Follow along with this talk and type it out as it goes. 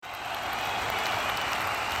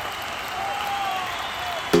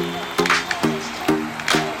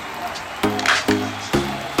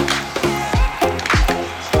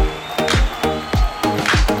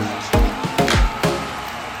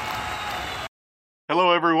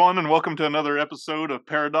Hello, everyone, and welcome to another episode of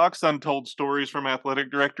Paradox Untold Stories from Athletic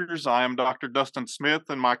Directors. I am Dr. Dustin Smith,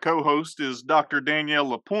 and my co-host is Dr. Danielle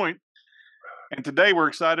Lapointe. And today we're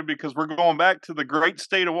excited because we're going back to the great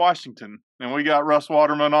state of Washington, and we got Russ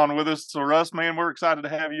Waterman on with us. So, Russ, man, we're excited to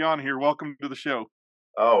have you on here. Welcome to the show.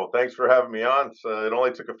 Oh, thanks for having me on. So it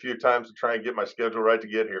only took a few times to try and get my schedule right to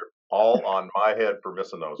get here. All on my head for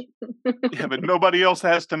missing those. Yeah, but nobody else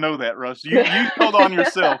has to know that, Russ. You told on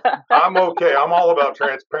yourself. I'm okay. I'm all about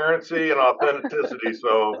transparency and authenticity.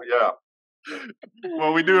 So, yeah.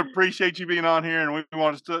 Well, we do appreciate you being on here, and we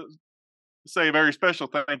want to say a very special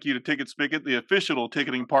thank you to Ticket Spigot, the official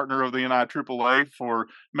ticketing partner of the NIAAA, for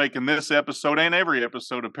making this episode and every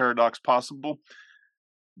episode of Paradox possible.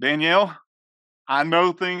 Danielle, I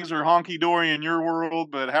know things are honky-dory in your world,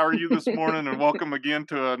 but how are you this morning? And welcome again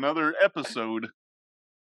to another episode.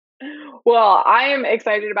 Well, I am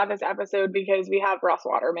excited about this episode because we have Russ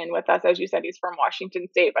Waterman with us. As you said, he's from Washington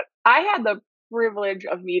State, but I had the privilege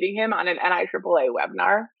of meeting him on an NIAAA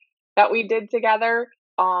webinar that we did together.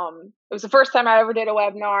 It was the first time I ever did a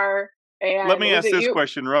webinar. And let me ask this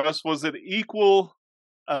question, Russ. Was it equal?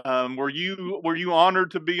 Were you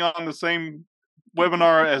honored to be on the same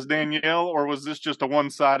webinar as Danielle, or was this just a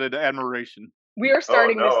one-sided admiration? We are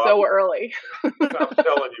starting this so early. I'm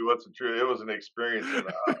telling you what's the truth. It was an experience, and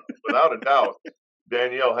without a doubt,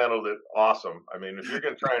 Danielle handled it awesome. I mean, if you're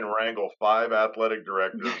going to try and wrangle 5 athletic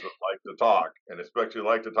directors that like to talk, and especially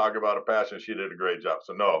like to talk about a passion, she did a great job.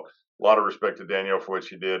 So, no, a lot of respect to Danielle for what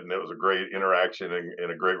she did, and it was a great interaction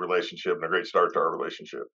and a great relationship and a great start to our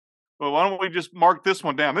relationship. Well, why don't we just mark this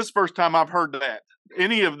one down? This is the first time I've heard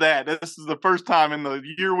any of that. This is the first time in the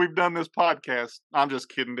year we've done this podcast. I'm just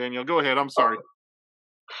kidding, Danielle. Go ahead. I'm sorry.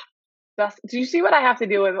 Dustin, do you see what I have to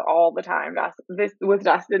deal with all the time,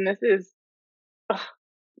 Dustin? This is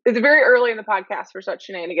it's very early in the podcast for such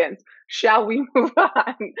shenanigans. Shall we move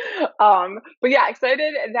on? But yeah,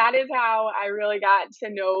 excited. That is how I really got to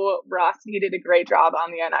know Russ. He did a great job on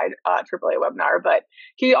the NIAAA webinar, but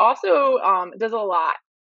he also does a lot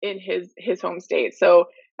in his home state. So,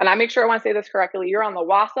 and I make sure I want to say this correctly. You're on the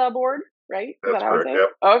WASA board, right? That's correct. Yep.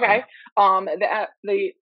 Okay.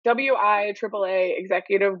 The WIAAA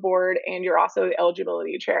executive board, and you're also the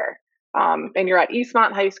eligibility chair. And you're at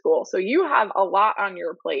Eastmont High School. So you have a lot on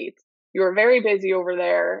your plate. You're very busy over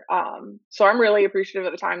there. So I'm really appreciative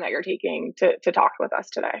of the time that you're taking to talk with us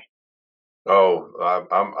today. Oh,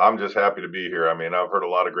 I'm just happy to be here. I mean, I've heard a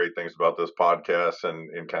lot of great things about this podcast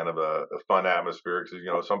and kind of a fun atmosphere,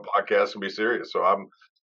 because some podcasts can be serious. So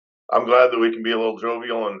I'm glad that we can be a little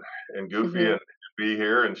jovial and goofy and be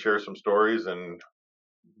here and share some stories. And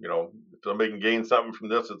if somebody can gain something from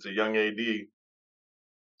this, it's a young AD.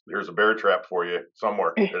 There's a bear trap for you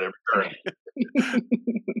somewhere at every turn.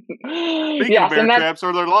 Speaking of bear traps,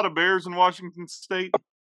 are there a lot of bears in Washington State?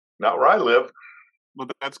 Not where I live. Well,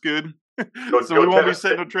 that's good. So we won't be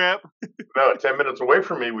setting a trap? No, 10 minutes away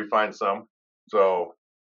from me, we find some. So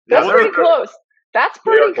that's pretty close. That's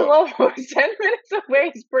pretty close. 10 minutes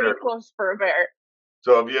away is pretty close for a bear.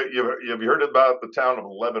 So have you heard about the town of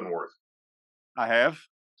Leavenworth? I have.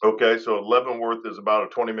 Okay, so Leavenworth is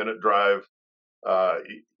about a 20-minute drive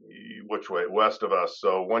which way? West of us.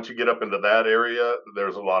 So once you get up into that area,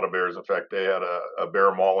 there's a lot of bears. In fact, they had a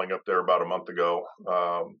bear mauling up there about a month ago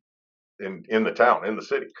in the town, in the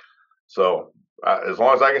city. So as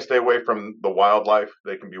long as I can stay away from the wildlife,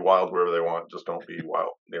 they can be wild wherever they want. Just don't be wild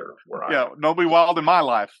near where I am. Yeah, don't be wild in my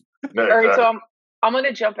life. No, All right, so I'm going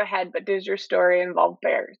to jump ahead, but does your story involve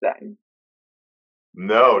bears then?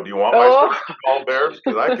 No. Do you want my story to involve bears?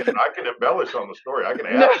 Because I can embellish on the story. I can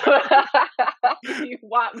add. Do you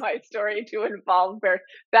want my story to involve bears?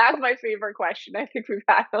 That's my favorite question I think we've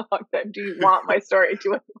had in a long time. Do you want my story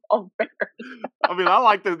to involve bears? I mean, I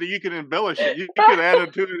like that you can embellish it. You could add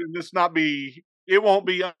it to it and just not be. It won't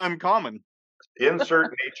be uncommon.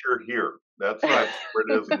 Insert nature here. That's where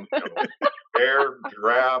it is. Bear,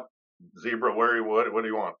 giraffe, zebra. What do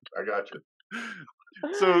you want? I got you.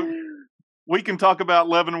 So we can talk about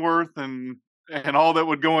Leavenworth and all that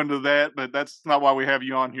would go into that, but that's not why we have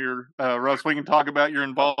you on here, Russ. We can talk about your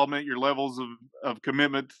involvement, your levels of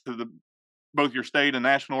commitment to both your state and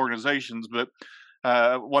national organizations. But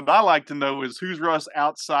what I like to know is who's Russ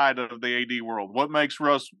outside of the AD world. What makes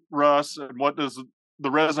Russ, and what does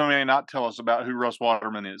the resume not tell us about who Russ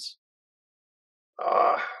Waterman is?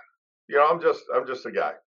 I'm just a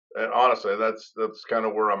guy. And honestly, that's kind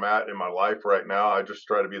of where I'm at in my life right now. I just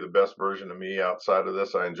try to be the best version of me outside of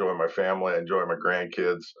this. I enjoy my family. I enjoy my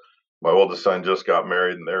grandkids. My oldest son just got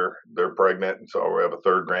married, and they're pregnant, and so we have a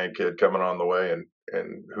third grandkid coming on the way.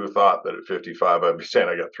 And who thought that at 55 I'd be saying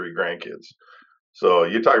I got 3 grandkids? So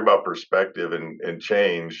you talk about perspective and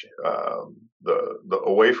change. The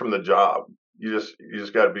away from the job, you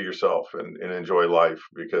just got to be yourself and enjoy life,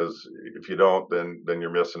 because if you don't, then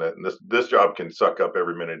you're missing it. And this job can suck up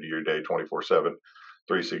every minute of your day, 24/7,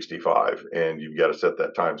 365, and you've got to set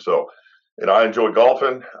that time. So, I enjoy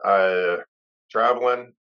golfing,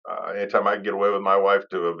 traveling. Anytime I can get away with my wife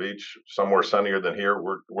to a beach somewhere sunnier than here,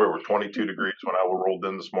 we're 22 degrees when I rolled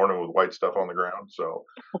in this morning with white stuff on the ground. So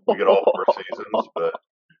we get all 4 seasons, but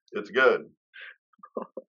it's good.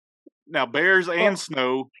 Now bears and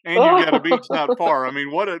snow, and you've got a beach not far. I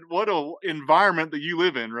mean, what a environment that you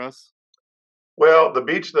live in, Russ. Well, the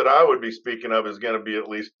beach that I would be speaking of is going to be at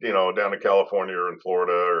least, down in California or in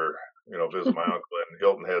Florida, or, visit my uncle in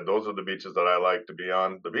Hilton Head. Those are the beaches that I like to be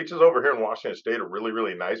on. The beaches over here in Washington State are really,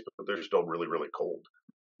 really nice, but they're still really, really cold.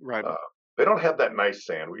 Right. They don't have that nice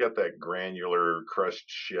sand. We got that granular, crushed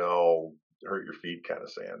shell, hurt your feet kind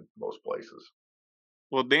of sand most places.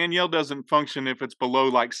 Well, Danielle doesn't function if it's below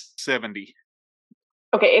like 70.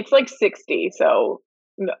 Okay, it's like 60, so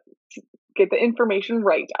no, get the information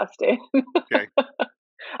right, Dustin. Okay.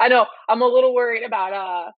 I know. I'm a little worried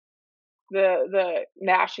about the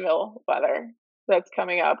Nashville weather that's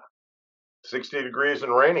coming up. 60 degrees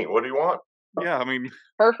and rainy. What do you want? Yeah, I mean,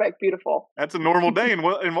 Perfect, beautiful. that's a normal day in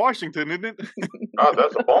Washington, isn't it? Oh,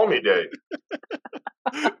 that's a balmy day.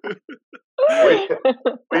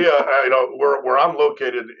 Where I'm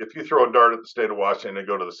located, if you throw a dart at the state of Washington and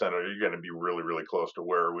go to the center, you're going to be really, really close to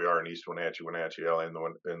where we are in East Wenatchee, Wenatchee Valley, in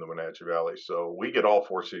the Wenatchee Valley. So we get all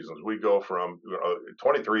 4 seasons. We go from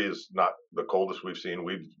 23 is not the coldest we've seen.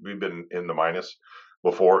 We've been in the minus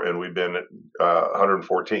before, and we've been at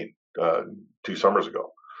 114 2 summers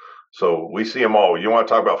ago. So we see them all. You want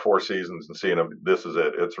to talk about 4 seasons and seeing them? This is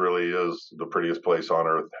it. It really is the prettiest place on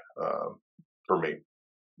earth for me.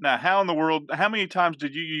 Now, how many times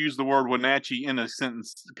did you use the word Wenatchee in a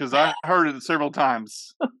sentence? Because I heard it several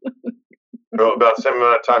times. Well, about the same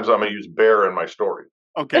amount of times I'm going to use bear in my story.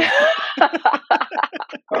 Okay.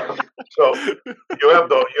 So you have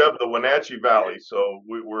the Wenatchee Valley. So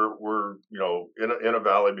we're in a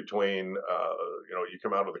valley between you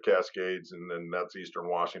come out of the Cascades, and then that's eastern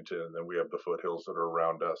Washington, and then we have the foothills that are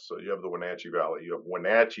around us. So you have the Wenatchee Valley. You have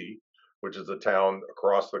Wenatchee, which is a town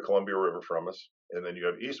across the Columbia River from us, and then you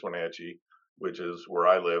have East Wenatchee, which is where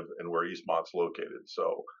I live and where Eastmont's located.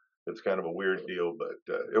 So it's kind of a weird deal, but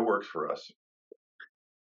it works for us.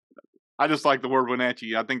 I just like the word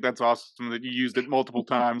Wenatchee. I think that's awesome that you used it multiple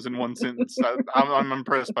times in one sentence. I'm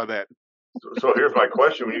impressed by that. So here's my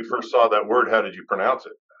question: when you first saw that word, how did you pronounce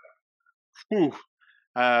it? Whew.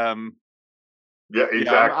 Yeah,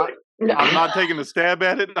 exactly. I'm not taking a stab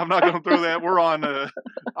at it. I'm not going to throw that. We're on.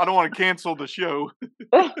 I don't want to cancel the show.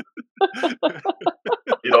 It's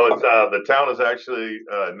the town is actually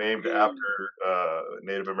named after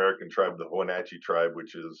Native American tribe, the Wenatchee tribe,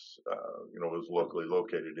 which is was locally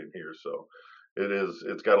located in here. So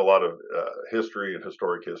it's got a lot of history and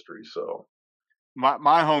historic history. So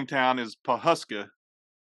my hometown is Pawhuska,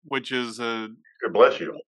 which is God bless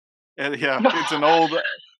you. Yeah, it's an old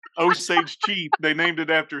Osage chief. They named it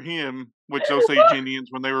after him, which Osage Indians,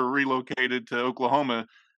 when they were relocated to Oklahoma.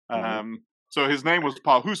 So his name was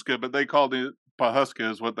Pawhuska, but they called it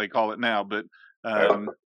Pawhuska, is what they call it now. But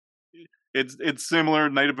it's similar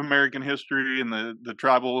Native American history and the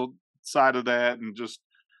tribal side of that, and just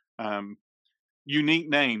unique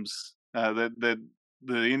names that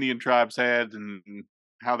the Indian tribes had, and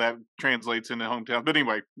how that translates into hometown. But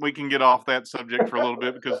anyway, we can get off that subject for a little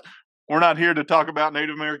bit, because we're not here to talk about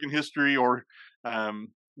Native American history, or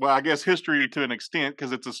well, I guess history to an extent,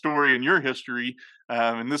 because it's a story in your history.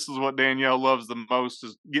 And this is what Danielle loves the most,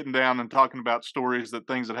 is getting down and talking about stories,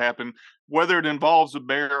 things that happen, whether it involves a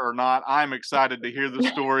bear or not. I'm excited to hear the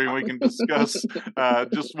story, and we can discuss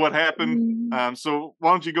just what happened. So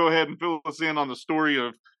why don't you go ahead and fill us in on the story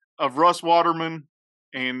of Russ Waterman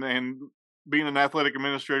and being an athletic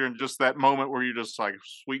administrator, and just that moment where you're just like,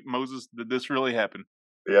 sweet Moses, did this really happen?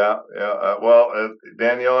 Yeah. Well,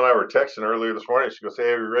 Danielle and I were texting earlier this morning. She goes,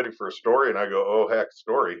 "Hey, are you ready for a story?" And I go, "Oh, heck,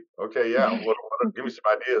 story. Okay, yeah. Give me some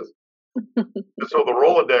ideas." So the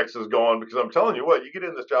Rolodex is going, because I'm telling you what, you get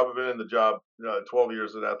in this job. I've been in the job 12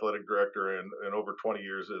 years as athletic director, and over 20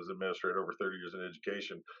 years as administrator, over 30 years in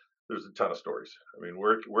education. There's a ton of stories. I mean,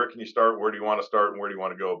 where can you start? Where do you want to start? And where do you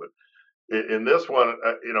want to go? But in this one,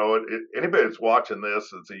 anybody that's watching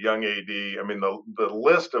this, it's a young AD. I mean, the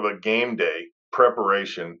list of a game day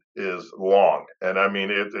preparation is long, and I mean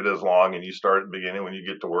it is long. And you start at the beginning when you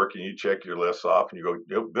get to work, and you check your lists off, and you go,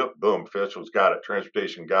 yep, boom, officials got it,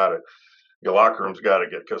 transportation got it, your locker room's got it,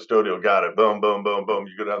 get custodial got it, boom, boom, boom, boom.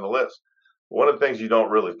 You go down the list. one of the things you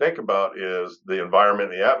don't really think about is the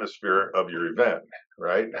environment, the atmosphere of your event,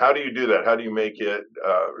 right? How do you do that? How do you make it,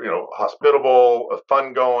 hospitable,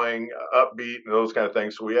 fun going, upbeat, and those kind of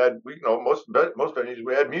things? So we had, most venues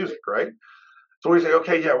we had music, right? So we say,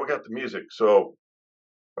 okay, yeah, we got the music. So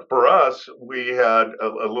for us, we had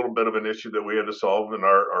a little bit of an issue that we had to solve, and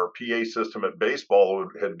our PA system at baseball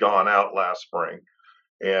had gone out last spring.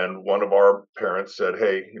 And one of our parents said,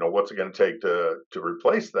 "Hey, what's it going to take to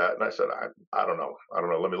replace that?" And I said, "I don't know. I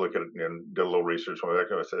don't know. Let me look at it," and did a little research. And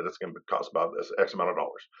I said, "It's going to cost about this X amount of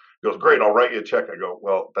dollars." He goes, "Great. I'll write you a check." I go,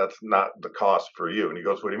 "Well, that's not the cost for you." And he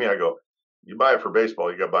goes, "What do you mean?" I go, "You buy it for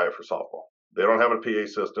baseball. You got to buy it for softball. They don't have a PA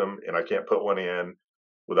system, and I can't put one in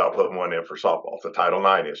without putting one in for softball. It's a Title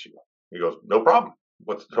IX issue." He goes, "No problem.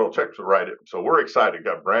 What's the total check to write it?" So we're excited.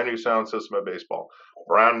 Got a brand new sound system at baseball,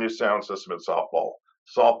 brand new sound system at softball.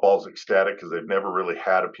 Softball's ecstatic because they've never really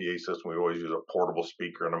had a PA system. We always use a portable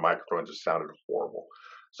speaker and a microphone. It just sounded horrible.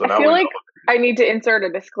 So I now feel like I need to insert a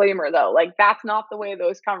disclaimer though. Like that's not the way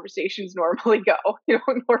those conversations normally go. You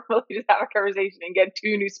don't normally just have a conversation and get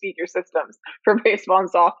two new speaker systems for baseball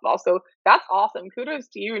and softball. So that's awesome. Kudos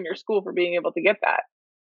to you and your school for being able to get that.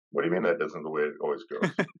 What do you mean that isn't the way it always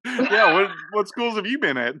goes? Yeah, what schools have you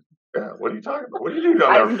been at? Yeah, what are you talking about? What do you do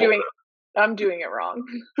down there in Florida? I'm doing it wrong.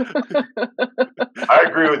 I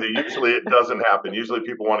agree with you. Usually it doesn't happen. Usually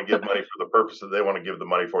people want to give money for the purpose that they want to give the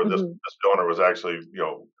money for. This donor was actually,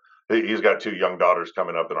 he's got two young daughters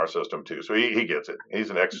coming up in our system too. So he gets it. He's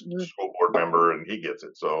an ex-school board member and he gets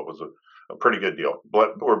it. So it was a pretty good deal.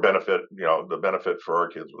 But the benefit for our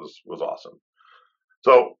kids was awesome.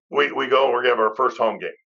 So we go, we're going to have our first home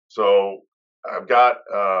game. So I've got,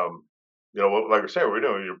 like I said, we're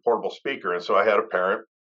doing your portable speaker. And so I had a parent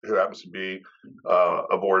who happens to be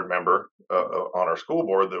a board member on our school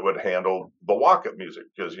board that would handle the walk-up music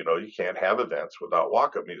because, you can't have events without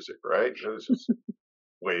walk-up music, right? It's just the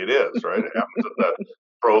way it is, right? It happens at the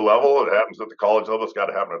pro level. It happens at the college level. It's got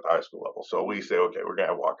to happen at the high school level. So we say, okay, we're going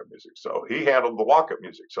to have walk-up music. So he handled the walk-up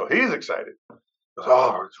music. So he's excited. Goes,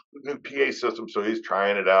 "Oh, it's a new PA system." So he's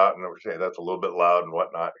trying it out and we're saying that's a little bit loud and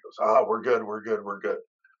whatnot. He goes, "Oh, we're good. We're good. We're good."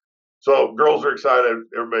 So girls are excited,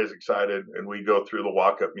 everybody's excited, and we go through the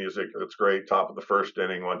walk-up music. It's great. Top of the first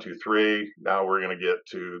inning, 1, 2, 3. Now we're going to get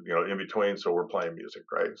to in between. So we're playing music,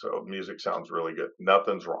 right? So music sounds really good.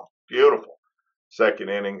 Nothing's wrong. Beautiful. Second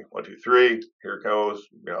inning, 1, 2, 3. Here it goes.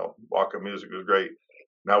 Walk-up music is great.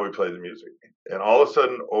 Now we play the music, and all of a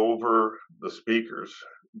sudden, over the speakers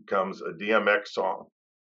comes a DMX song.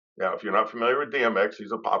 Now, if you're not familiar with DMX,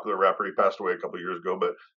 he's a popular rapper. He passed away a couple of years ago,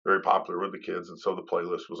 but very popular with the kids. And so the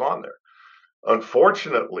playlist was on there.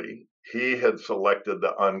 Unfortunately, he had selected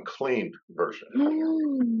the uncleaned version.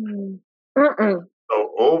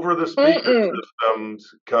 So over the speaker systems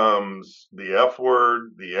comes the F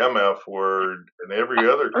word, the MF word, and every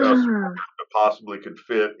other cuss word that possibly could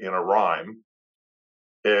fit in a rhyme.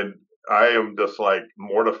 And I am just like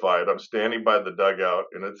mortified. I'm standing by the dugout,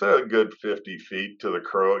 and it's a good 50 feet to the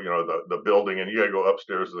crow, the building, and you got to go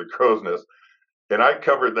upstairs to the crow's nest. And I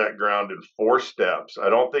covered that ground in 4 steps. I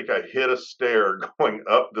don't think I hit a stair going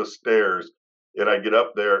up the stairs. And I get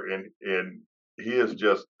up there, and he is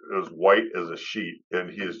just as white as a sheet, and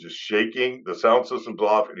he is just shaking. The sound system's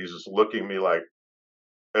off, and he's just looking at me like,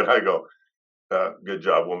 and I go, "Good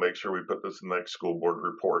job. We'll make sure we put this in the next school board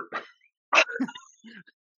report."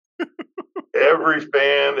 Every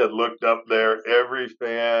fan had looked up there. Every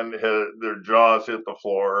fan had their jaws hit the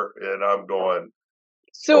floor, and I'm going.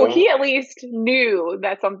 So he at least knew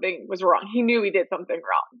that something was wrong. He knew he did something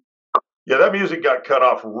wrong. Yeah, that music got cut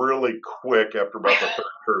off really quick after about the third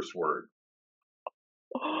curse word.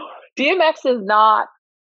 DMX is not.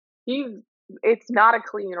 It's not a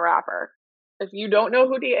clean rapper. If you don't know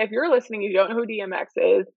if you're listening, you don't know who DMX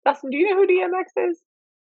is. Dustin, do you know who DMX is?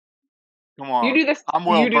 Come on. You do this. I'm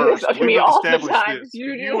well versed. versed. To We've me all established the time. this.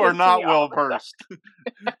 You are not well versed.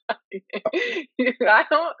 I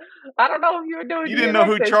don't know if you would know. You didn't know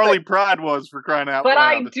who Charlie Pride was, for crying out loud. But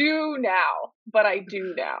I do now.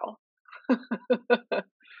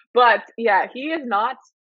 But yeah, he is not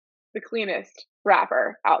the cleanest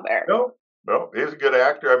rapper out there. No, he's a good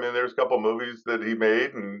actor. I mean, there's a couple movies that he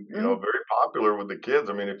made, and very popular with the kids.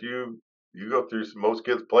 I mean, if you go through most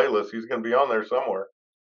kids' playlists, he's going to be on there somewhere.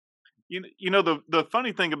 The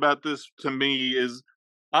funny thing about this to me is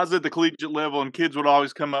I was at the collegiate level and kids would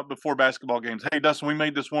always come up before basketball games. "Hey, Dustin, we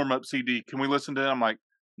made this warm-up CD. Can we listen to it?" I'm like,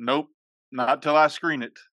 "Nope, not till I screen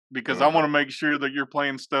it because I want to make sure that you're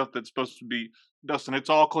playing stuff that's supposed to be, Dustin, it's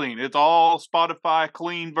all clean. It's all Spotify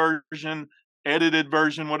clean version, edited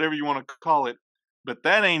version, whatever you want to call it. But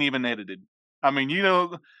that ain't even edited. I mean,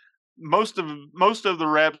 most of the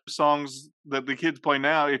rap songs that the kids play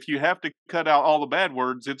now, if you have to cut out all the bad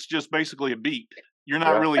words, it's just basically a beat. You're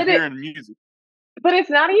not Yeah. really hearing music. But it's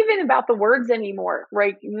not even about the words anymore,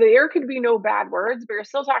 right? There could be no bad words, but you're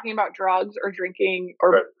still talking about drugs or drinking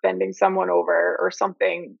or Right. bending someone over or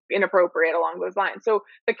something inappropriate along those lines. So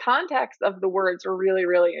the context of the words are really,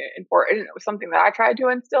 really important. It was something that I tried to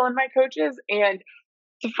instill in my coaches. And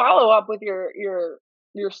to follow up with your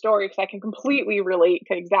story, because I can completely relate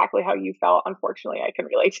to exactly how you felt. Unfortunately, I can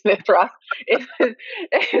relate to this, Russ. Is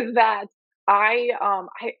that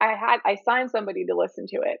I signed somebody to listen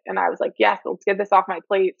to it, and I was like, yes, let's get this off my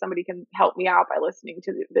plate. Somebody can help me out by listening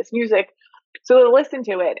to this music. So they listened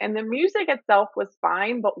to it, and the music itself was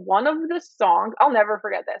fine, but one of the songs, I'll never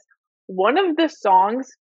forget this. One of the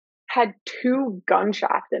songs had two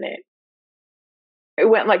gunshots in it. It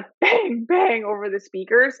went like bang, bang over the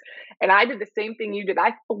speakers. And I did the same thing you did.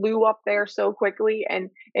 I flew up there so quickly and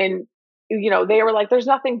they were like, there's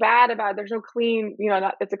nothing bad about it. There's no clean,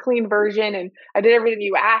 it's a clean version. And I did everything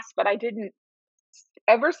you asked, but I didn't.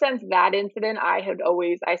 Ever since that incident, I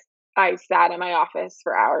sat in my office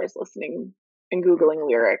for hours listening and Googling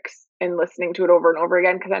lyrics and listening to it over and over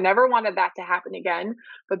again because I never wanted that to happen again.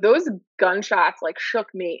 But those gunshots like shook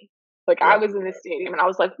me. Like I was in the stadium and I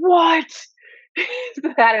was like, what?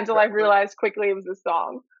 That until I realized quickly it was a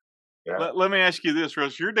song. Yeah. Let me ask you this,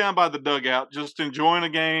 Russ. You're down by the dugout, just enjoying a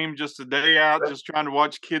game, just a day out, just trying to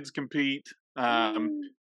watch kids compete. Second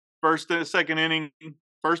inning,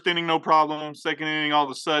 first inning, no problem. Second inning, all of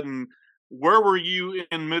a sudden, where were you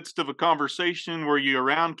in midst of a conversation? Were you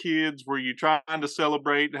around kids? Were you trying to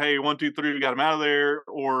celebrate? Hey, 1, 2, 3, we got them out of there.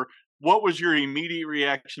 Or what was your immediate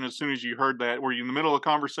reaction as soon as you heard that? Were you in the middle of a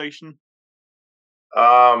conversation?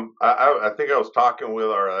 I think I was talking with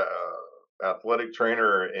our athletic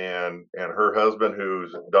trainer and her husband,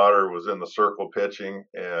 whose daughter was in the circle pitching,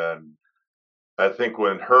 and I think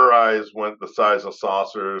when her eyes went the size of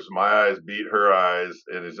saucers, my eyes beat her eyes,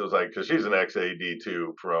 and it was like because she's an ex-AD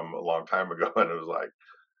too from a long time ago, and it was like,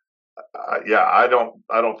 yeah, I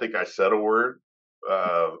don't think I said a word,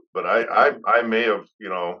 but I may have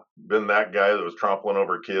been that guy that was trampling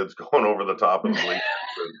over kids, going over the top of the bleachers.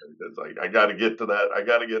 It's like I got to get to that. I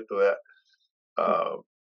got to get to that. Uh,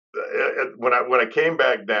 when I came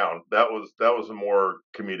back down, that was a more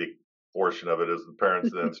comedic portion of it. As the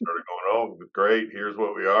parents then started going, "Oh, great! Here's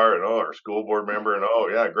what we are," and "Oh, our school board member," and "Oh,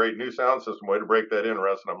 yeah, great new sound system. Way to break that in,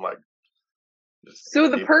 Russ." And I'm like, So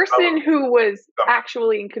the person who was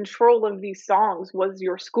actually in control of these songs was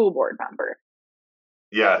your school board member.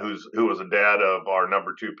 Yeah, who was a dad of our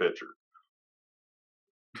number 2 pitcher.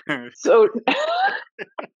 So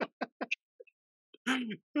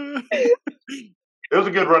it was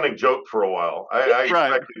a good running joke for a while. I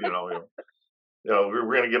expected, we were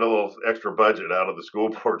going to get a little extra budget out of the school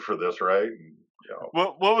board for this, right? And,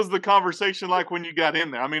 What was the conversation like when you got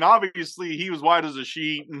in there? I mean, obviously he was white as a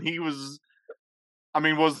sheet, and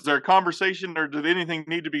was there a conversation, or did anything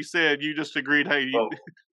need to be said? You just agreed, hey, you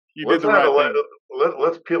did the right thing.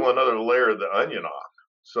 Let's peel another layer of the onion off.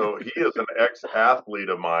 So he is an ex-athlete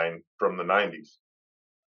of mine from the 90s.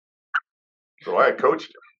 So I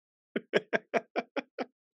coached him.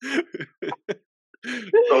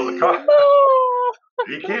 So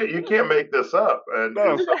you can't make this up. And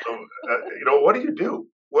No. so, what do?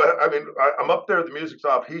 Well, I mean, I'm up there, the music's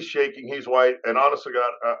off, he's shaking, he's white, and honestly,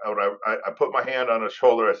 God, I put my hand on his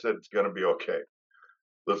shoulder, I said, it's going to be okay.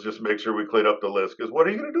 Let's just make sure we clean up the list, because what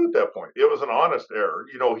are you going to do at that point? It was an honest error.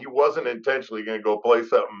 He wasn't intentionally going to go play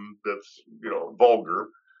something that's,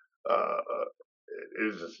 vulgar.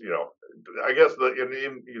 It's just, I guess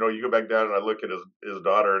you go back down and I look at his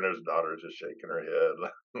daughter, and his daughter is just shaking her head.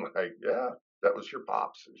 Like, yeah, that was your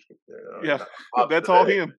pops. Yeah, pops that's today. all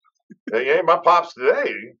him. Hey, ain't my pops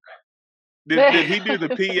today. Did he do the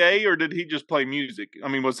PA, or did he just play music? I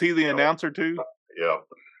mean, was he the announcer too? Yeah.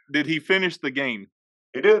 Did he finish the game?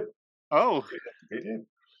 He did. Oh, he did.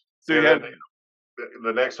 So then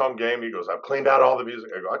the next home game, he goes, I've cleaned out all the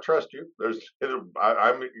music. I go, I trust you.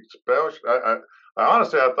 I'm Spanish. I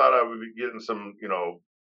honestly, I thought I would be getting some,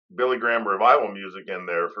 Billy Graham revival music in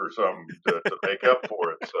there for something to make up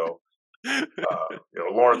for it. So,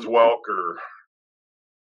 Lawrence Welk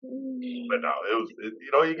but no, it was,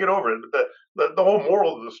 you get over it. But the whole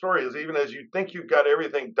moral of the story is, even as you think you've got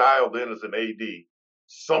everything dialed in as an AD,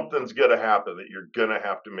 something's going to happen that you're going to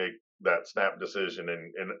have to make that snap decision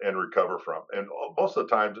and recover from. And most of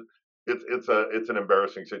the times, it's an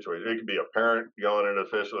embarrassing situation. It could be a parent yelling at an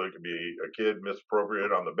official. It could be a kid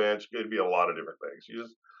misappropriated on the bench. It could be a lot of different things.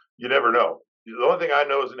 You never know. The only thing I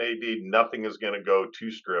know as an AD, nothing is going to go too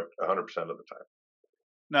stripped 100% of the time.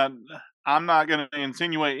 Now, I'm not going to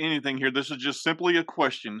insinuate anything here. This is just simply a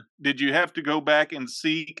question. Did you have to go back and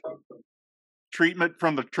seek treatment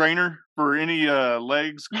from the trainer for any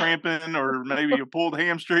legs cramping or maybe a pulled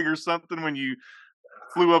hamstring or something when you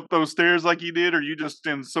flew up those stairs like you did, or you just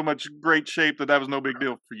in so much great shape that was no big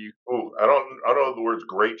deal for you? Ooh, I don't know the words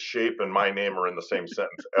 "great shape" and "my name" are in the same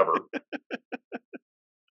sentence ever.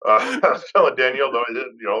 I was telling Danielle though,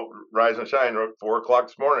 rise and shine. 4 o'clock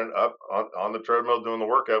this morning, up on the treadmill doing the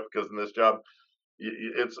workout because in this job,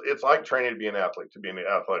 it's like training to be an athlete, to be an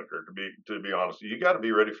athletic, or to be honest, you got to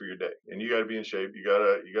be ready for your day, and you got to be in shape. You got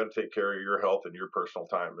to take care of your health and your personal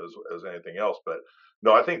time as anything else. But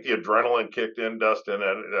no, I think the adrenaline kicked in, Dustin,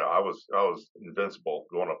 and I was invincible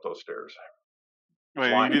going up those stairs.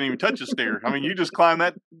 Well, you didn't even touch a stair. I mean, you just climbed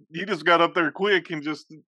that. You just got up there quick and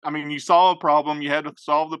just. I mean, you saw a problem. You had to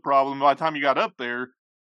solve the problem. By the time you got up there,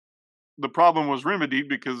 the problem was remedied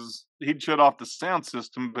because he'd shut off the sound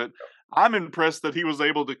system. But I'm impressed that he was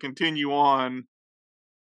able to continue on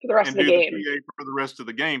for the rest and of the do game. the PA for the rest of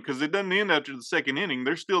the game because it doesn't end after the second inning.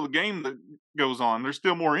 There's still a game that goes on. There's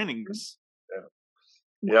still more innings.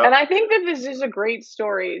 Yeah. And I think that this is a great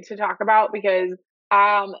story to talk about because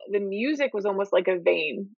the music was almost like a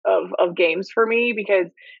vein of games for me because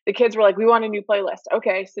the kids were like, we want a new playlist.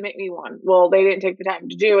 Okay, submit me one. Well, they didn't take the time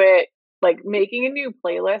to do it. Like making a new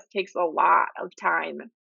playlist takes a lot of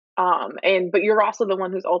time. But you're also the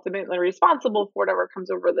one who's ultimately responsible for whatever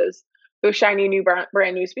comes over those shiny new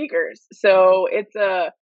brand new speakers. So it's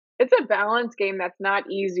a balance game that's not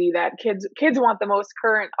easy. That kids want the most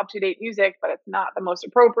current, up to date music, but it's not the most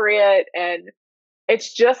appropriate, and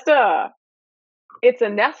it's just it's a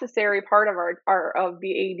necessary part of our of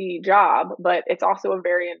the AD job, but it's also a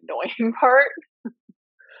very annoying part.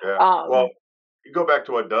 Yeah. Well, you go back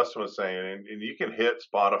to what Dustin was saying, and you can hit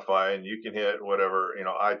Spotify and you can hit whatever,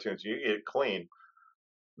 iTunes, you can hit clean.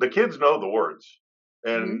 The kids know the words,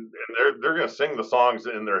 and, Mhm. and they're going to sing the songs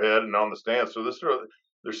in their head and on the stand. So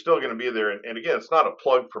they're still going to be there. And again, it's not a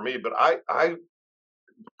plug for me, but I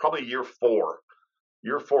probably year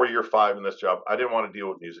 5 in this job, I didn't want to deal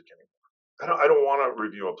with music anymore. I don't want to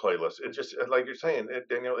review a playlist. It just, like you're saying,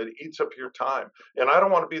 Daniel, it eats up your time. And I don't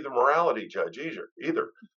want to be the morality judge either.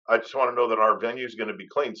 I just want to know that our venue is going to be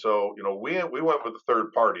clean. So, we went with a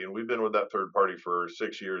third party, and we've been with that third party for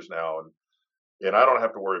 6 years now. And I don't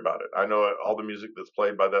have to worry about it. I know all the music that's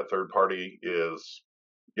played by that third party is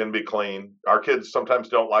going to be clean. Our kids sometimes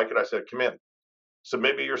don't like it. I said, come in,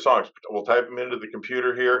 submit me your songs. We'll type them into the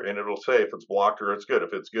computer here, and it'll say if it's blocked or it's good.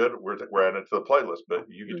 If it's good, we're adding it to the playlist. But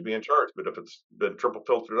you get to be in charge. But if it's been triple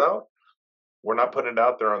filtered out, we're not putting it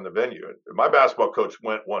out there on the venue. My basketball coach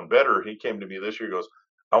went one better. He came to me this year. He goes,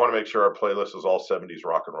 I want to make sure our playlist is all 70s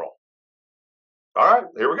rock and roll. All right,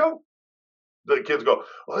 here we go. The kids go,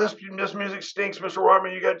 well, this music stinks, Mr.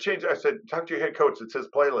 Waterman. You got to change it. I said, talk to your head coach. It's his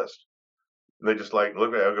playlist. And they just like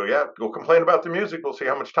look at it. I go, yeah, go complain about the music. We'll see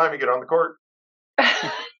how much time you get on the court.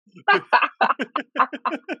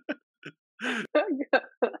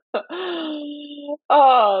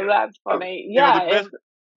 Oh, that's funny. The Yeah. best.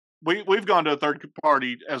 We've gone to a third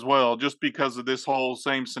party as well, just because of this whole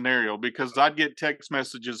same scenario. Because I'd get text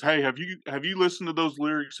messages, "Hey, have you listened to those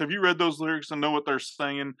lyrics? Have you read those lyrics and know what they're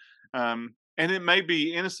saying?" And it may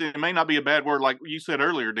be innocent. It may not be a bad word, like you said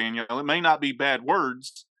earlier, Danielle. It may not be bad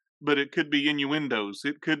words, but it could be innuendos.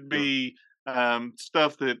 It could be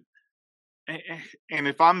stuff that. And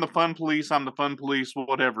if I'm the fun police, I'm the fun police,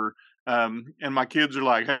 whatever. And my kids are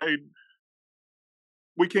like, "Hey,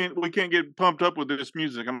 we can't get pumped up with this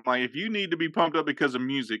music." I'm like, if you need to be pumped up because of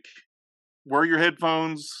music, wear your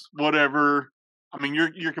headphones, whatever. I mean,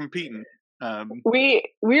 you're competing.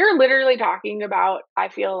 We're literally talking about, I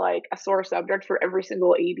feel like, a sore subject for every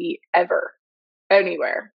single AD ever,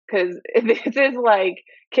 anywhere. Because this is like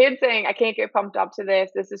kids saying, I can't get pumped up to this.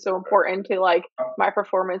 This is so important to like my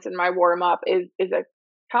performance and my warm up is a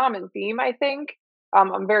common theme, I think.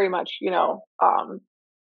 I'm very much,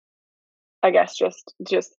 I guess just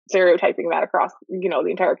stereotyping that across, the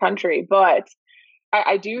entire country. But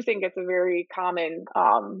I do think it's a very common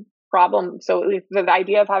problem. So the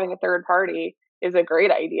idea of having a third party is a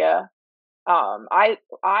great idea. I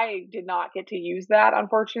did not get to use that,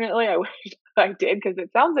 unfortunately. I wish I did because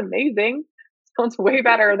it sounds amazing. It sounds way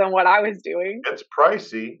better than what I was doing. It's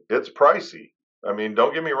pricey. I mean,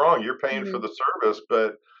 don't get me wrong. You're paying for Mm-hmm. the service,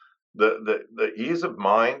 but the ease of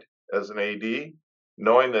mind as an AD,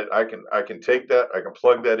 knowing that I can take that, I can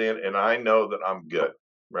plug that in, and I know that I'm good.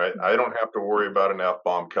 Right. I don't have to worry about an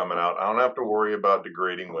F-bomb coming out. I don't have to worry about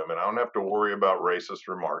degrading women. I don't have to worry about racist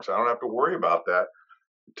remarks. I don't have to worry about that.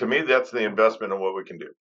 To me, that's the investment in what we can do.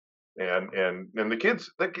 And the kids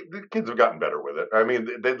have gotten better with it. I mean,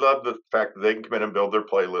 they love the fact that they can come in and build their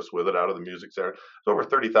playlist with it out of the music center. It's over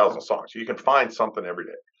 30,000 songs. You can find something every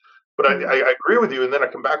day. But I agree with you, and then I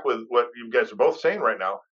come back with what you guys are both saying right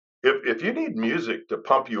now. If you need music to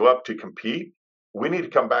pump you up to compete, we need to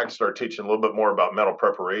come back and start teaching a little bit more about mental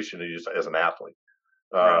preparation as an athlete.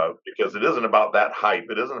 Because it isn't about that hype.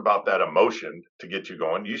 It isn't about that emotion to get you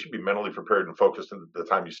going. You should be mentally prepared and focused at the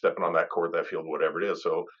time you step in on that court, that field, whatever it is.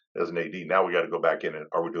 So as an AD, now we got to go back in and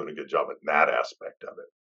are we doing a good job at that aspect of it?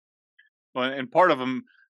 Well, and part of them,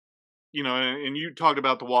 and you talked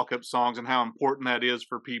about the walk-up songs and how important that is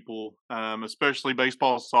for people, especially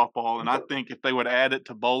baseball, softball. And I think if they would add it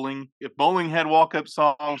to bowling, if bowling had walk-up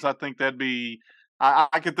songs, I think that'd be.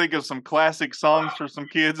 I could think of some classic songs for some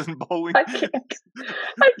kids in bowling. I can't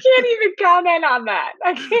even comment on that.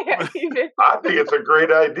 I can't even. I think it's a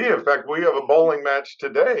great idea. In fact, we have a bowling match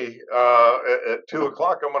today at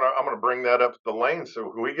 2:00. I'm gonna bring that up at the lane.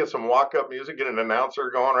 So can we get some walk-up music? Get an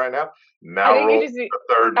announcer going right now. Now roll the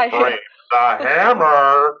third frame. The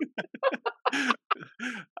hammer.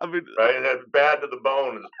 I mean, right, and that's bad to the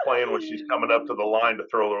bone is playing when she's coming up to the line to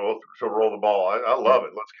roll the ball. I love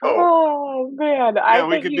it. Let's go. Oh man, yeah,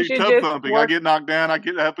 we could do tub thumping. I get knocked down, I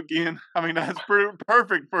get up again. I mean, that's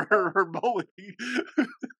perfect for her bowling.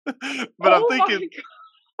 But I'm thinking,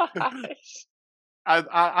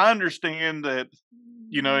 I understand that,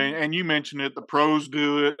 and you mentioned it. The pros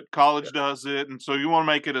do it, college does it, and so you want to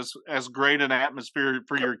make it as great an atmosphere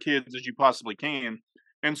for your kids as you possibly can.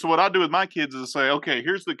 And so what I do with my kids is say, okay,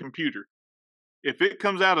 here's the computer. If it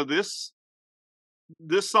comes out of this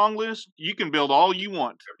song list, you can build all you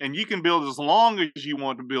want, and you can build as long as you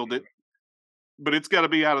want to build it, but it's got to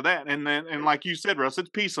be out of that. And like you said, Russ, it's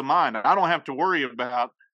peace of mind. I don't have to worry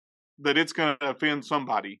about that it's going to offend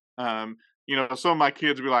somebody. Some of my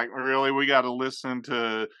kids will be like, really, we got to listen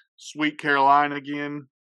to Sweet Caroline again?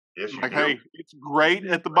 Yes, like, hey, it's great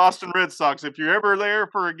at the Boston Red Sox. If you're ever there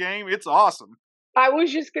for a game, it's awesome. I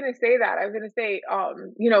was just going to say that. I was going to say,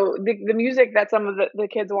 the music that some of the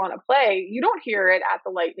kids want to play, you don't hear it at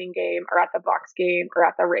the Lightning game or at the Bucks game or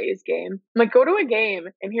at the Rays game. Like, go to a game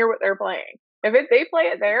and hear what they're playing. If they play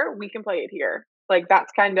it there, we can play it here. Like,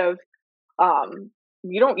 that's kind of,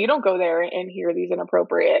 you don't go there and hear these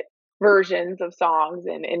inappropriate versions of songs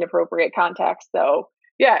in inappropriate context. So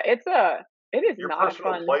yeah, it is your not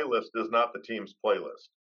personal fun. Playlist is not the team's playlist.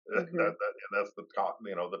 Mm-hmm. That's the talk,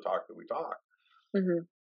 the talk that we talk. Mm-hmm.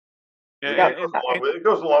 It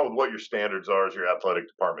goes along with what your standards are as your athletic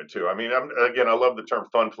department too. I mean, I love the term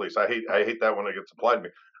fun police. I hate that when it gets applied to me.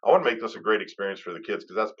 I want to make this a great experience for the kids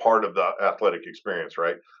because that's part of the athletic experience,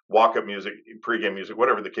 right? Walk-up music, pregame music,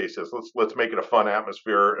 whatever the case is. Let's make it a fun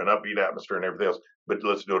atmosphere, an upbeat atmosphere, and everything else. But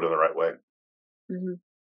let's do it in the right way. Mm-hmm.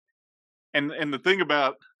 And the thing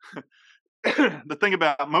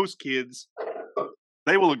about most kids,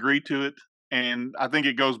 they will agree to it, and I think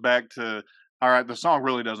it goes back to, all right, the song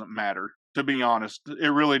really doesn't matter. To be honest, it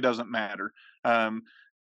really doesn't matter.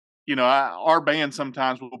 Our band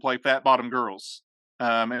sometimes will play Fat Bottom Girls,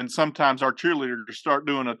 and sometimes our cheerleaders start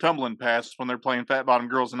doing a tumbling pass when they're playing Fat Bottom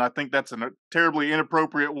Girls, and I think that's a terribly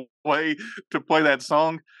inappropriate way to play that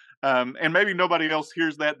song. And maybe nobody else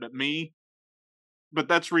hears that but me. But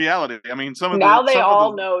that's reality. I mean, now they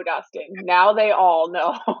all know, Dustin. Now they all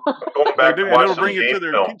know. Going back to it'll bring it to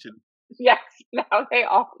their attention. Yes, now they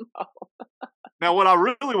all know. Now, what I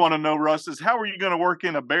really want to know, Russ, is how are you going to work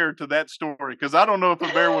in a bear to that story? Because I don't know if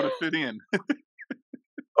a bear would have fit in.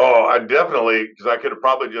 Oh, I definitely, because I could have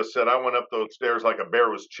probably just said I went up those stairs like a bear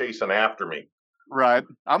was chasing after me. Right.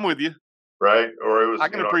 I'm with you. Right? Or it was, I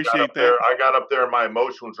can appreciate that. I got up there and my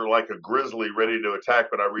emotions were like a grizzly ready to attack,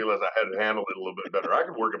 but I realized I had to handle it a little bit better. I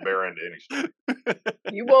could work a bear into any story.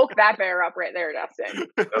 You woke that bear up right there, Dustin.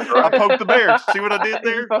 That's right. I poked the bear. See what I did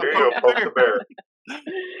there? There you go, poke the bear.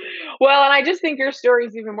 Well, and I just think your story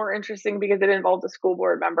is even more interesting because it involved a school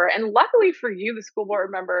board member. And luckily for you, the school board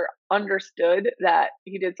member understood that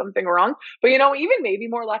he did something wrong. But, even maybe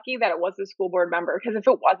more lucky that it was the school board member, because if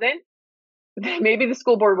it wasn't, then maybe the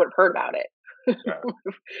school board would have heard about it. Yeah.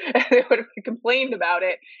 They would have complained about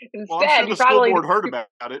it. Instead, well, I'm sure the school board heard about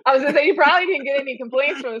it. I was going to say, you probably didn't get any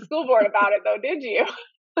complaints from the school board about it, though, did you?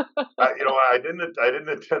 I didn't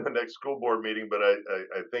attend the next school board meeting, but I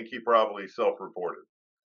think he probably self-reported.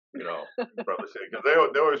 Probably say because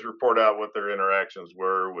they always report out what their interactions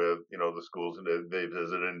were with the schools, and they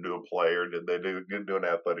visited and do a play or did they do an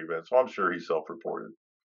athletic event. So I'm sure he self-reported.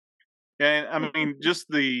 And I mean, just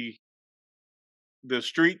the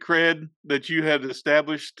street cred that you had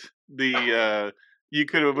established, you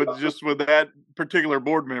could have just with that particular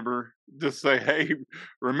board member just say, hey,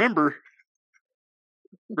 remember,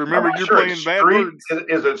 Remember, I'm not you're sure playing it's bad street. words.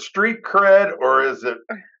 Is it street cred or is it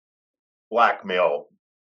blackmail?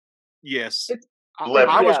 Yes. It's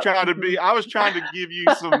I was yeah. trying to be. I was trying to give you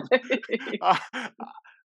some.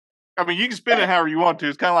 I mean, you can spin it however you want to.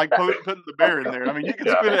 It's kind of like putting the bear in there. I mean, you can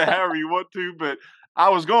Yeah. spin it however you want to, but I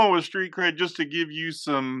was going with street cred just to give you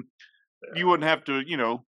some. You wouldn't have to,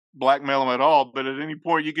 blackmail them at all. But at any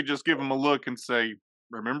point, you could just give them a look and say,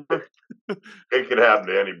 "Remember." It could happen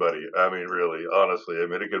to anybody. I mean, really, honestly. I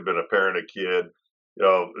mean, it could have been a parent, a kid. You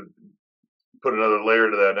know, put another layer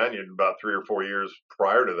to that onion. About 3 or 4 years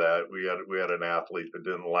prior to that, we had an athlete that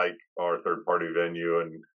didn't like our third party venue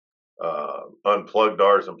and unplugged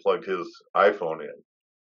ours and plugged his iPhone in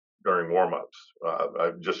during warm-ups,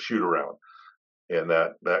 just shoot around, and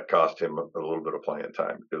that cost him a little bit of playing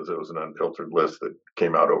time because it was an unfiltered list that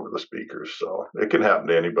came out over the speakers. So it can happen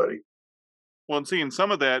to anybody. Well, and seeing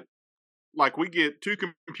some of that, like we get 2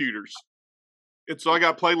 computers. So I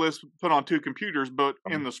got playlists put on 2 computers, but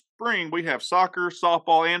in the spring we have soccer,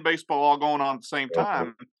 softball, and baseball all going on at the same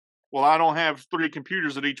time. Well, I don't have 3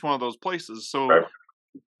 computers at each one of those places. So Right.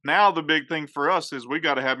 now the big thing for us is we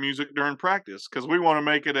got to have music during practice because we want to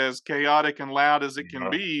make it as chaotic and loud as it can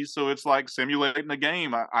be. So it's like simulating a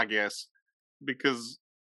game, I guess, because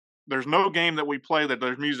there's no game that we play that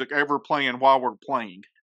there's music ever playing while we're playing.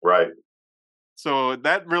 Right. So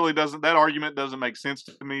that argument doesn't make sense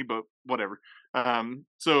to me, but whatever.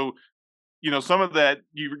 So, some of that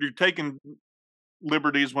you're taking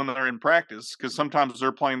liberties when they're in practice because sometimes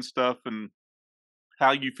they're playing stuff and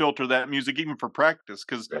how you filter that music even for practice.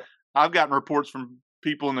 Because I've gotten reports from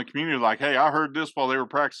people in the community like, "Hey, I heard this while they were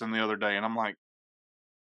practicing the other day," and I'm like,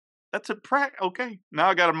 "That's a okay." Now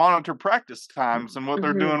I got to monitor practice times and what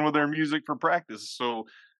they're doing with their music for practice. So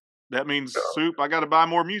that means soup. I got to buy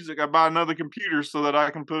more music. I buy another computer so that I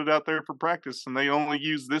can put it out there for practice, and they only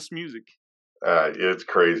use this music. It's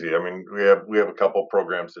crazy. I mean, we have a couple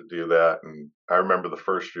programs that do that, and I remember the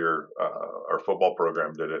first year our football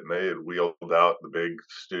program did it, and they had wheeled out the big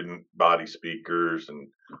student body speakers, and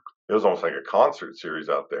it was almost like a concert series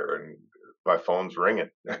out there. And my phone's ringing.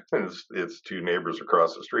 It's 2 neighbors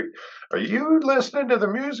across the street. Are you listening to the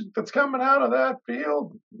music that's coming out of that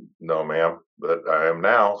field? No, ma'am, but I am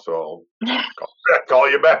now, so I'll call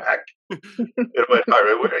you back.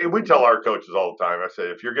 We tell our coaches all the time. I say,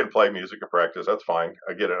 if you're going to play music in practice, that's fine.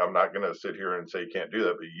 I get it. I'm not going to sit here and say you can't do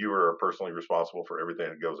that, but you are personally responsible for everything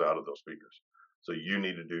that goes out of those speakers. So you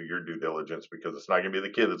need to do your due diligence because it's not going to be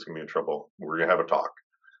the kid that's going to be in trouble. We're going to have a talk.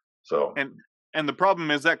 So and the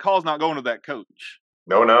problem is that call's not going to that coach.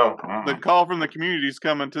 No. The call from the community is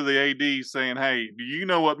coming to the AD saying, "Hey, do you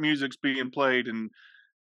know what music's being played?" And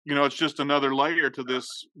it's just another layer to this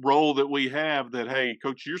role that we have that, hey,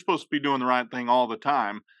 coach, you're supposed to be doing the right thing all the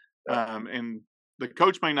time. And the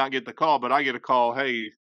coach may not get the call, but I get a call, hey,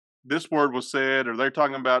 this word was said, or they're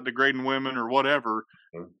talking about degrading women or whatever.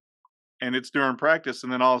 And it's during practice.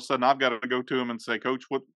 And then all of a sudden I've got to go to him and say, coach,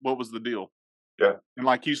 what was the deal? Yeah. And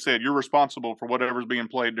like you said, you're responsible for whatever's being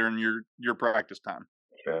played during your practice time.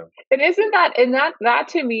 Yeah. And isn't that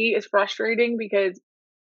to me is frustrating because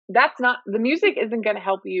that's not, the music isn't going to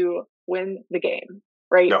help you win the game,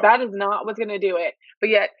 right? No. That is not what's going to do it. But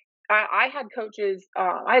yet I had coaches,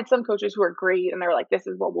 I had some coaches who are great and they're like, this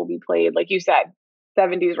is what will be played. Like you said,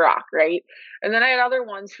 70s rock, right? And then I had other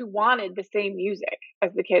ones who wanted the same music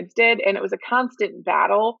as the kids did. And it was a constant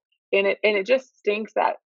battle. And it just stinks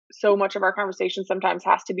that so much of our conversation sometimes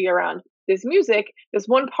has to be around this music, this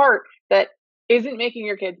one part that isn't making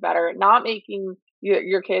your kids better, not making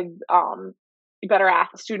your kids better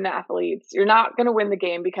student athletes. You're not going to win the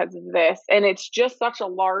game because of this. And it's just such a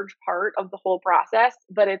large part of the whole process,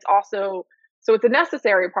 but it's also, so it's a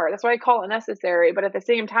necessary part. That's why I call it necessary. But at the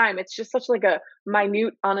same time, it's just such like a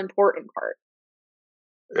minute, unimportant part.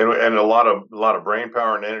 And a lot of brain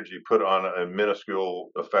power and energy put on a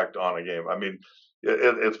minuscule effect on a game. I mean,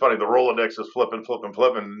 it's funny. The Rolodex is flipping,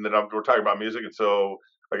 and then we're talking about music. And so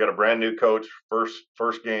I got a brand new coach,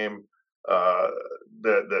 first game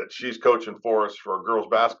that she's coaching for us for girls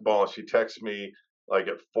basketball, and she texts me like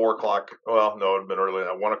at 4:00. Well, no, it'd been early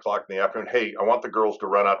at 1:00 in the afternoon. Hey, I want the girls to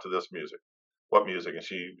run out to this music. What music? And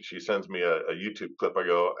she sends me a YouTube clip. I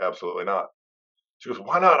go, absolutely not. She goes,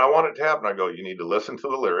 why not? I want it to happen. I go, you need to listen to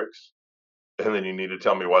the lyrics, and then you need to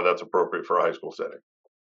tell me why that's appropriate for a high school setting.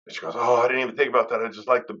 And she goes, oh, I didn't even think about that. I just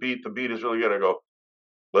like the beat. The beat is really good. I go,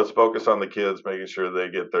 let's focus on the kids, making sure they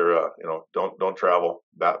get their, don't travel,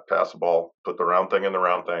 pass the ball, put the round thing in the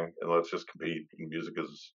round thing, and let's just compete. And music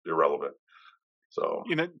is irrelevant. So,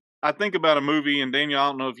 I think about a movie, and Daniel, I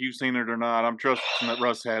don't know if you've seen it or not. I'm trusting that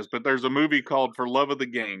Russ has, but there's a movie called For Love of the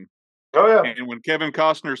Game. Oh yeah. And when Kevin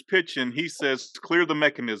Costner's pitching, he says, clear the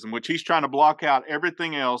mechanism, which he's trying to block out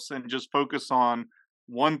everything else and just focus on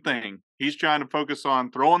one thing. He's trying to focus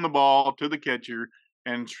on throwing the ball to the catcher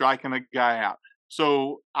and striking a guy out.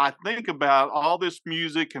 So I think about all this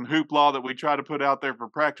music and hoopla that we try to put out there for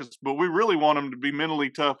practice, but we really want them to be mentally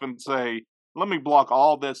tough and say, let me block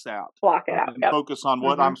all this out. Block it out. And focus on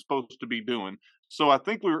what I'm supposed to be doing. So I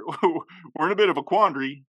think we're in a bit of a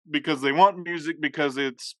quandary because they want music because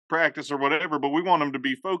it's practice or whatever, but we want them to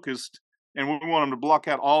be focused and we want them to block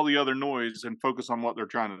out all the other noise and focus on what they're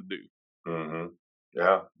trying to do. Mm-hmm.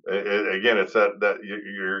 Yeah. Again, it's that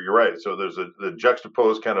you're right. So there's the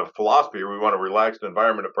juxtaposed kind of philosophy. We want a relaxed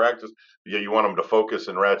environment of practice, yet you want them to focus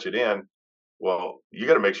and ratchet in. Well, you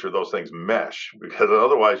got to make sure those things mesh, because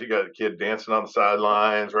otherwise you got a kid dancing on the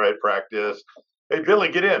sidelines, right? Practice. Hey, Billy,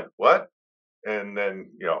 get in. What? And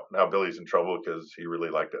then, now Billy's in trouble because he really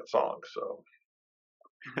liked that song. So,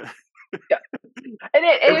 yeah. And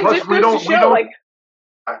it plus just goes to show, like,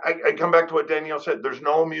 I come back to what Danielle said. There's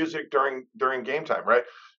no music during game time, right?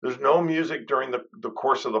 There's no music during the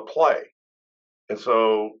course of the play. And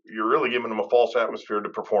so you're really giving them a false atmosphere to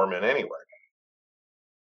perform in anyway.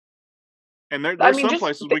 And there's some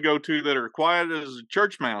places we go to that are quiet as a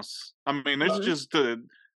church mouse. I mean, it's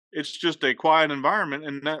just a quiet environment,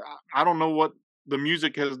 and I don't know what the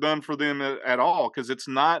music has done for them at all, because it's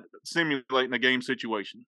not simulating a game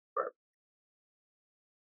situation. Right.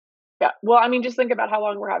 Yeah. Well, I mean, just think about how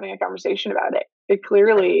long we're having a conversation about it. It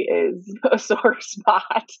clearly is a sore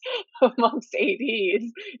spot amongst ADs.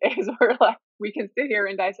 Is we're like, we can sit here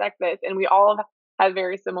and dissect this, and we all have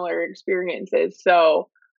very similar experiences. So,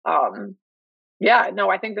 yeah, no,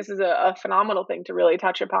 I think this is a phenomenal thing to really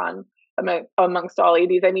touch upon amongst all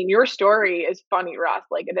ADs. I mean, your story is funny, Russ.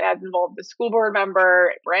 Like, it has involved the school board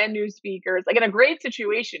member, brand new speakers, like in a great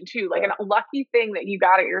situation too. Like a lucky thing that you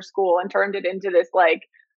got at your school and turned it into this like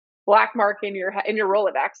black mark in your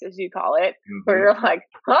Rolodex, as you call it, where you're like,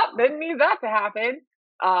 didn't need that to happen.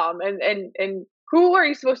 And who are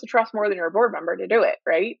you supposed to trust more than your board member to do it,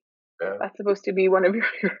 right? Yeah. That's supposed to be one of your.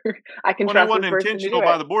 I can trust this person to do it. It wasn't intentional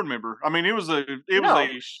by the board member. I mean, it was a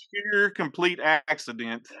sheer complete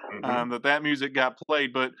accident that music got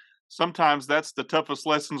played. But sometimes that's the toughest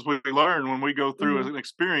lessons we learn when we go through an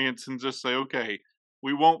experience and just say, okay,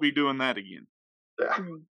 we won't be doing that again. Yeah.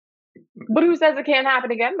 But who says it can't happen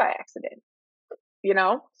again by accident?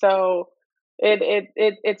 So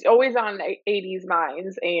it's always on AD's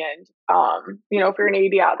minds, and if you're an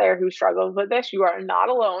AD out there who struggles with this, you are not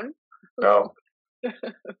alone. No.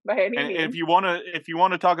 By any means. And if you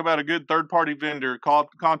want to talk about a good third party vendor,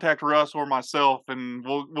 contact Russ or myself, and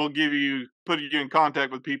we'll put you in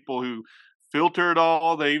contact with people who filter it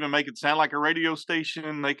all. They even make it sound like a radio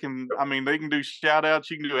station. They can do shout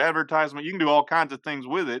outs, you can do advertisement, you can do all kinds of things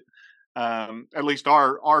with it. At least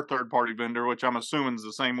our third party vendor, which I'm assuming is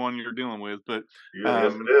the same one you're dealing with, but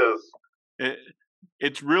yes, it is.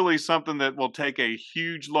 It's really something that will take a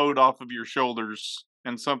huge load off of your shoulders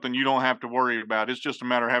and something you don't have to worry about. It's just a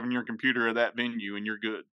matter of having your computer at that venue and you're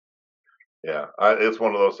good. Yeah, it's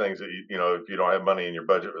one of those things that if you don't have money in your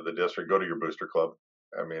budget for the district, go to your booster club.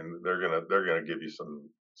 I mean, they're gonna give you some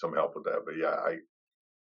help with that. But yeah,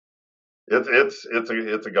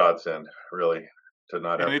 it's a godsend, really, to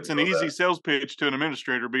not. And it's an easy sales pitch to an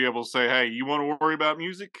administrator to be able to say, "Hey, you want to worry about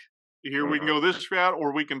music? Here we can go this route,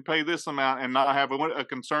 or we can pay this amount and not have a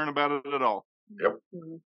concern about it at all." Yep.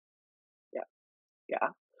 Yeah.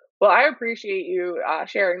 Well, I appreciate you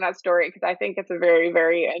sharing that story, because I think it's a very,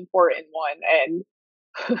 very important one,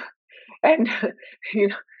 and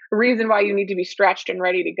reason why you need to be stretched and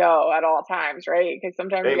ready to go at all times, right? Because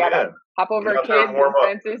sometimes you gotta hop over kids and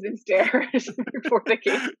fences and stairs before the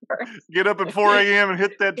game starts. Get up at 4 a.m. and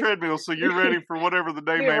hit that treadmill so you're ready for whatever the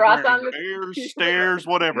day may bring. Stairs,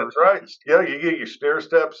 whatever. That's right. Yeah, you get your stair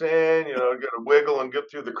steps in, get a wiggle and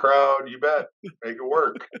get through the crowd. You bet. Make it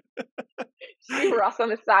work. See Russ on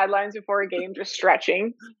the sidelines before a game just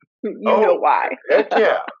stretching. You know why. Heck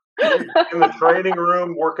yeah. In the training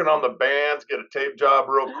room, working on the bands, get a tape job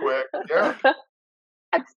real quick. Yeah.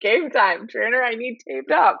 That's game time. Trainer, I need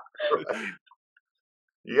taped up. Right.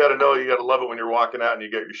 You got to love it when you're walking out and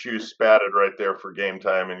you get your shoes spatted right there for game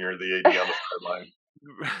time and you're the AD on the sideline.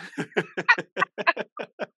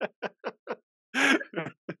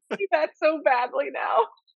 See that so badly now.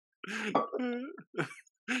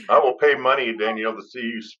 I will pay money, Danielle, to see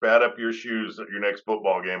you spat up your shoes at your next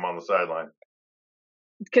football game on the sideline.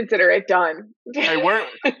 Consider it done. Hey,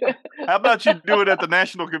 how about you do it at the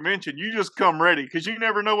national convention? You just come ready, because you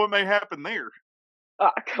never know what may happen there.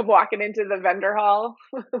 come walking into the vendor hall,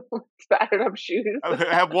 spattered up shoes,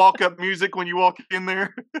 Have walk-up music when you walk in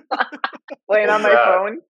there. playing on my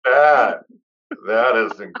phone. That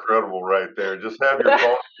is incredible right there. Just have your phone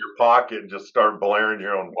in your pocket and just start blaring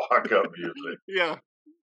your own walk-up music. Yeah.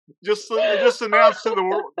 Just announce to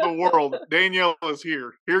the world, Danielle is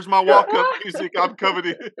here. Here's my walk-up music. I'm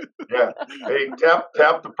coveting. Yeah. Hey,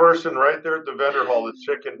 tap the person right there at the vendor hall that's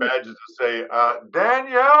checking badges and say,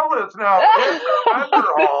 Danielle is now in the vendor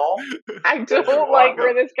hall. I don't like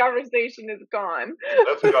where this conversation has gone.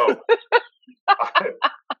 Let's go.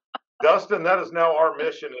 Dustin, that is now our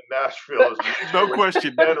mission in Nashville. No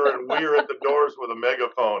question. And we are at the doors with a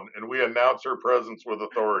megaphone, and we announce her presence with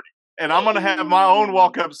authority. And I'm going to have my own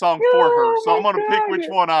walk-up song for her. So I'm going to pick which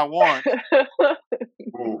one I want.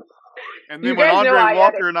 Ooh. And then when Andre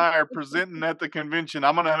Walker and I are presenting at the convention,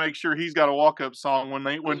 I'm going to make sure he's got a walk-up song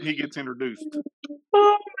when he gets introduced.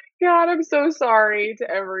 Oh my God, I'm so sorry to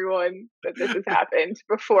everyone that this has happened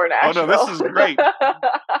before Nashville. Oh no, this is great.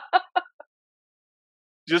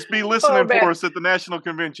 Just be listening for us at the National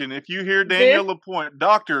Convention. If you hear Danielle Lapointe,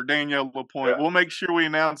 Dr. Danielle Lapointe, we'll make sure we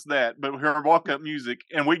announce that, but her walk-up music,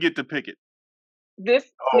 and we get to pick it. This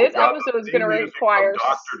episode is going to require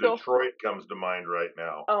Dr. Detroit comes to mind right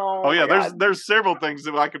now. Oh yeah, there's several things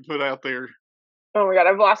that I could put out there. Oh my God,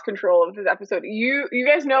 I've lost control of this episode. You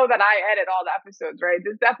guys know that I edit all the episodes, right?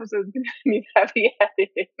 This episode's going to need heavy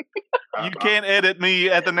editing. You can't edit me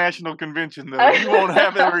at the National Convention, though. You won't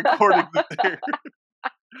have it recorded there.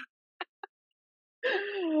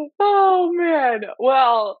 Oh man.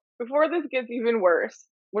 Well, before this gets even worse,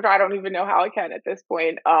 which I don't even know how I can at this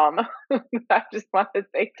point, I just want to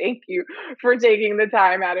say thank you for taking the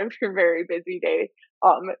time out of your very busy day,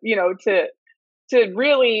 to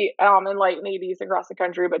really enlighten ADs across the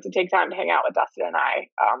country, but to take time to hang out with Dustin and I.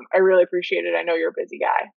 I really appreciate it. I know you're a busy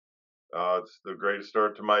guy. It's the greatest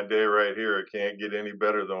start to my day right here. It can't get any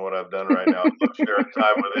better than what I've done right now. I love sharing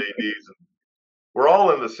time with ADs. We're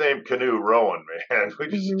all in the same canoe rowing, man.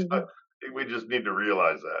 We just need to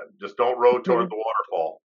realize that. Just don't row toward the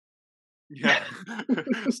waterfall. Yeah,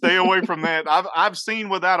 stay away from that. I've seen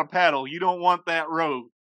without a paddle. You don't want that row.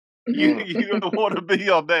 You don't want to be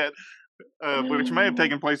on that, which may have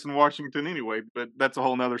taken place in Washington anyway. But that's a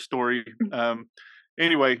whole nother story.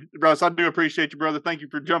 Anyway, Russ, I do appreciate you, brother. Thank you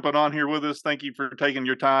for jumping on here with us. Thank you for taking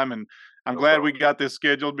your time, and I'm glad we got this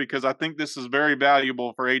scheduled because I think this is very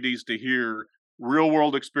valuable for ADs to hear. Real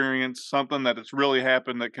world experience, something that has really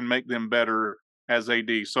happened that can make them better as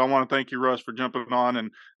ADs. So I want to thank you, Russ, for jumping on and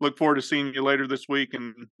look forward to seeing you later this week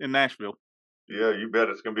in Nashville. Yeah, you bet.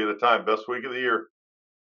 It's going to be the time. Best week of the year.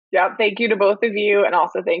 Yeah, thank you to both of you. And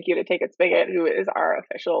also thank you to Take It Spigot, who is our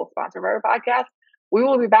official sponsor of our podcast. We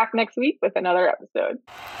will be back next week with another episode.